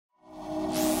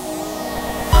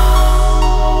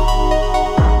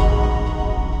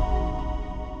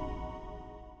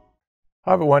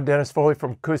Hi everyone, Dennis Foley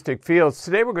from Acoustic Fields.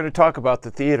 Today we're going to talk about the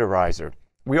theater riser.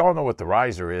 We all know what the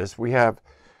riser is. We have,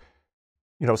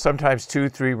 sometimes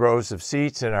 2-3 rows of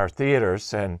seats in our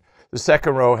theaters, and the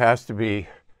second row has to be,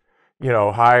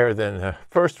 higher than the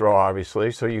first row,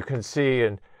 obviously. So you can see,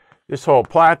 and this whole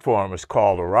platform is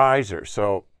called a riser.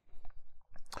 So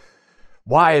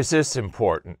why is this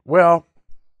important? Well,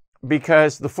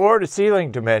 because the floor to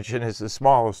ceiling dimension is the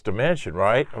smallest dimension,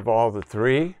 right, of all the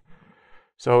three.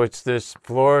 So it's this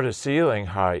floor to ceiling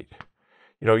height.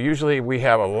 Usually we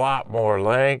have a lot more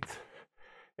length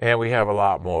and we have a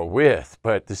lot more width,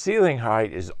 but the ceiling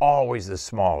height is always the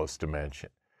smallest dimension.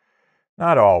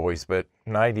 Not always, but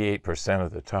 98%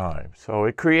 of the time. So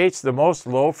it creates the most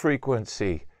low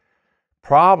frequency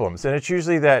problems. And it's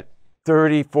usually that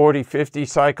 30, 40, 50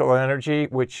 cycle energy,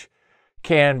 which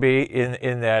can be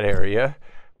in that area.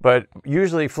 But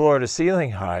usually floor to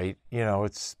ceiling height,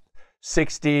 it's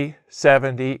 60,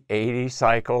 70, 80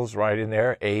 cycles right in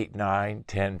there, 8, 9,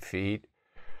 10 feet.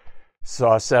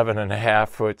 Saw a 7.5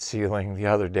 foot ceiling the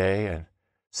other day and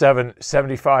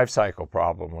 75 cycle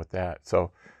problem with that.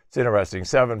 So it's interesting,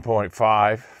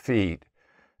 7.5 feet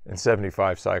and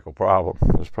 75 cycle problem.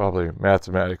 There's probably a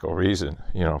mathematical reason,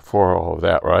 for all of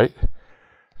that, right?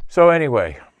 So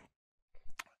anyway,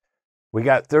 we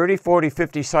got 30, 40,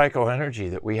 50 cycle energy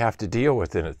that we have to deal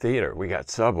with in a theater. We got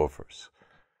subwoofers.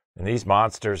 And these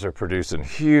monsters are producing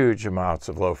huge amounts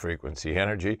of low frequency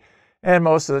energy. And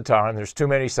most of the time, there's too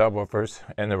many subwoofers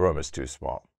and the room is too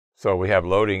small. So we have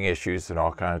loading issues and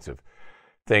all kinds of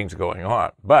things going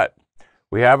on. But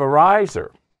we have a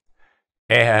riser.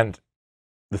 And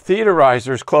the theater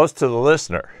riser is close to the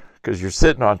listener because you're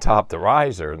sitting on top of the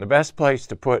riser. And the best place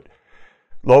to put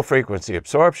low frequency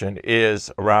absorption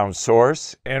is around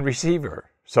source and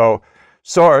receiver. So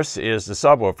source is the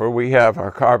subwoofer. We have our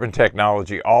carbon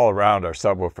technology all around our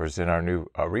subwoofers in our new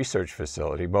research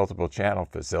facility, multiple channel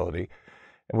facility,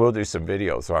 and we'll do some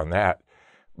videos on that.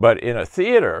 But in a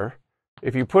theater,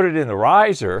 if you put it in the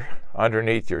riser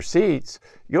underneath your seats,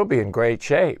 you'll be in great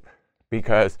shape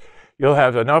because you'll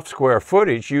have enough square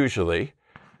footage usually,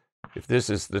 if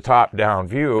this is the top-down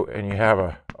view and you have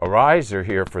a riser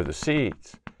here for the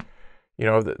seats.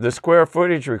 The square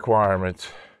footage requirements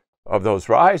of those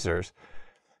risers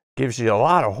gives you a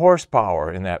lot of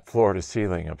horsepower in that floor to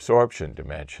ceiling absorption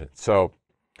dimension. So,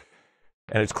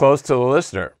 and it's close to the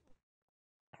listener.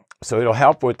 So it'll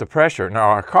help with the pressure. Now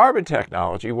our carbon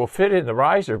technology will fit in the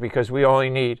riser because we only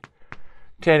need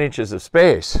 10 inches of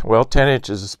space. Well, 10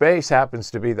 inches of space happens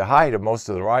to be the height of most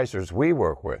of the risers we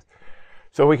work with.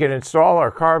 So we can install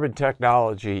our carbon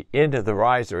technology into the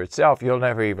riser itself. You'll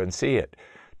never even see it.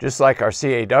 Just like our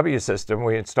CAW system,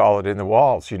 we install it in the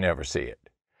walls. You never see it.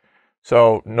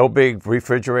 So no big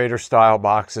refrigerator style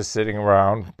boxes sitting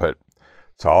around, but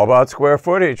it's all about square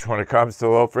footage when it comes to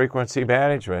low frequency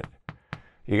management.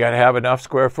 You got to have enough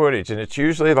square footage, and it's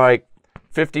usually like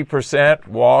 50%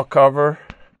 wall cover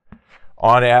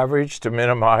on average to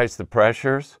minimize the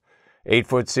pressures.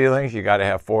 8-foot ceilings, you got to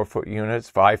have 4-foot units,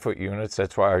 5-foot units.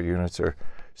 That's why our units are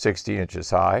 60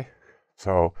 inches high.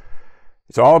 So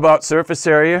it's all about surface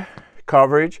area,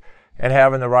 coverage, and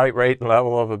having the right rate and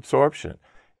level of absorption.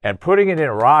 And putting it in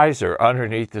a riser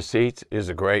underneath the seats is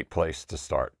a great place to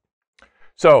start.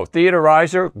 So theater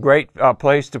riser, great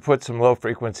place to put some low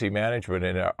frequency management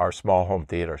in our small home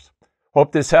theaters.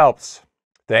 Hope this helps.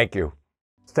 Thank you.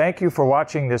 Thank you for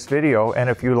watching this video,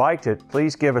 and if you liked it,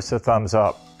 please give us a thumbs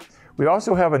up. We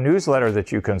also have a newsletter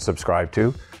that you can subscribe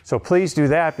to, so please do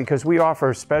that because we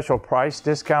offer special price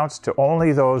discounts to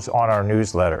only those on our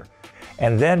newsletter.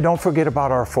 And then don't forget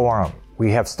about our forum. We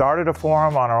have started a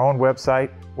forum on our own website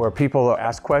where people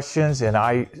ask questions, and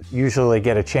I usually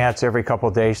get a chance every couple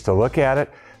of days to look at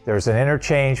it. There's an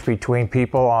interchange between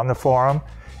people on the forum,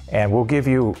 and we'll give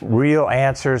you real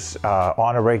answers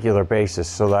on a regular basis,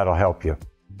 so that'll help you.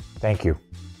 Thank you.